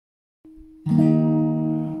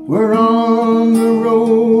We're on the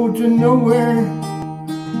road to nowhere.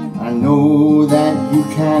 I know that you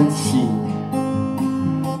can't see.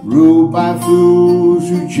 Ruled by fools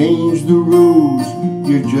who change the rules.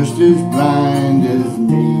 You're just as blind as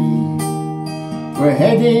me. We're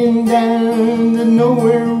heading down the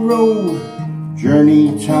nowhere road.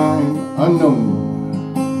 Journey time unknown.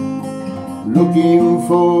 Looking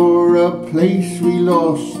for a place we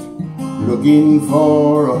lost. Looking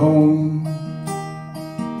for a home.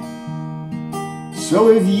 So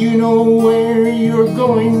if you know where you're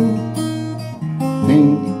going,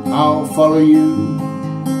 think I'll follow you.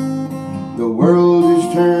 The world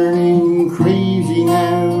is turning crazy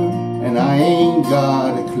now, and I ain't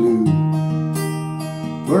got a clue.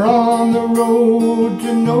 We're on the road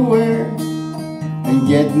to nowhere, and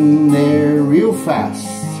getting there real fast.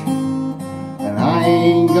 And I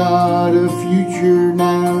ain't got a future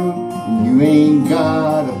now, and you ain't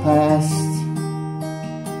got a past.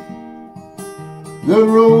 The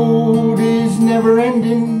road is never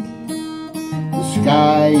ending, the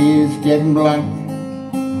sky is getting black.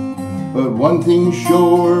 But one thing's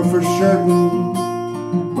sure for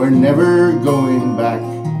certain, we're never going back.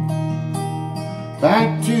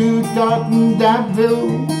 Back to Dot and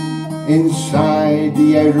Dabville, inside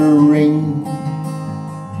the outer ring,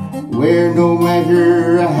 where no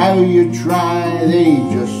matter how you try, they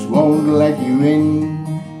just won't let you in.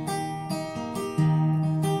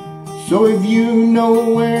 So if you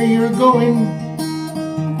know where you're going,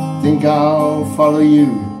 think I'll follow you.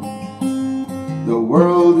 The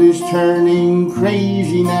world is turning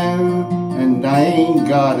crazy now, and I ain't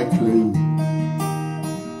got a clue.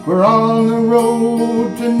 We're on the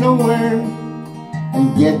road to nowhere,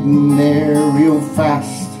 and getting there real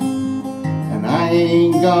fast. And I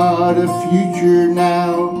ain't got a future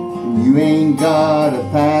now, and you ain't got a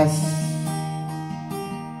past.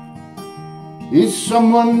 Is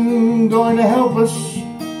someone going to help us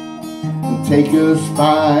and take us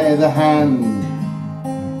by the hand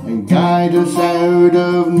and guide us out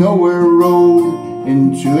of nowhere road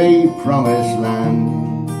into a promised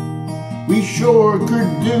land? We sure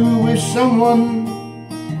could do with someone,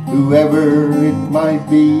 whoever it might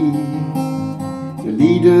be, to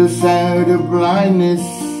lead us out of blindness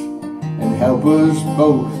and help us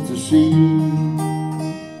both to see.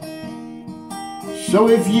 So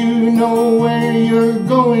if you know where you're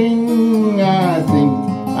going, I think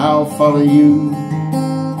I'll follow you.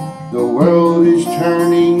 The world is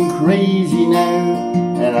turning crazy now,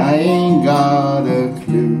 and I ain't got a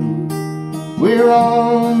clue. We're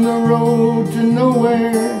on the road to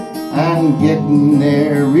nowhere, and getting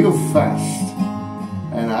there real fast.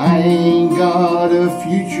 And I ain't got a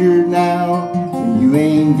future now, and you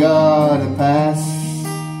ain't got a past.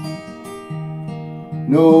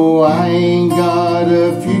 No, I ain't got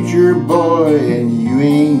a future, boy, and you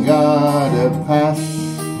ain't got a past.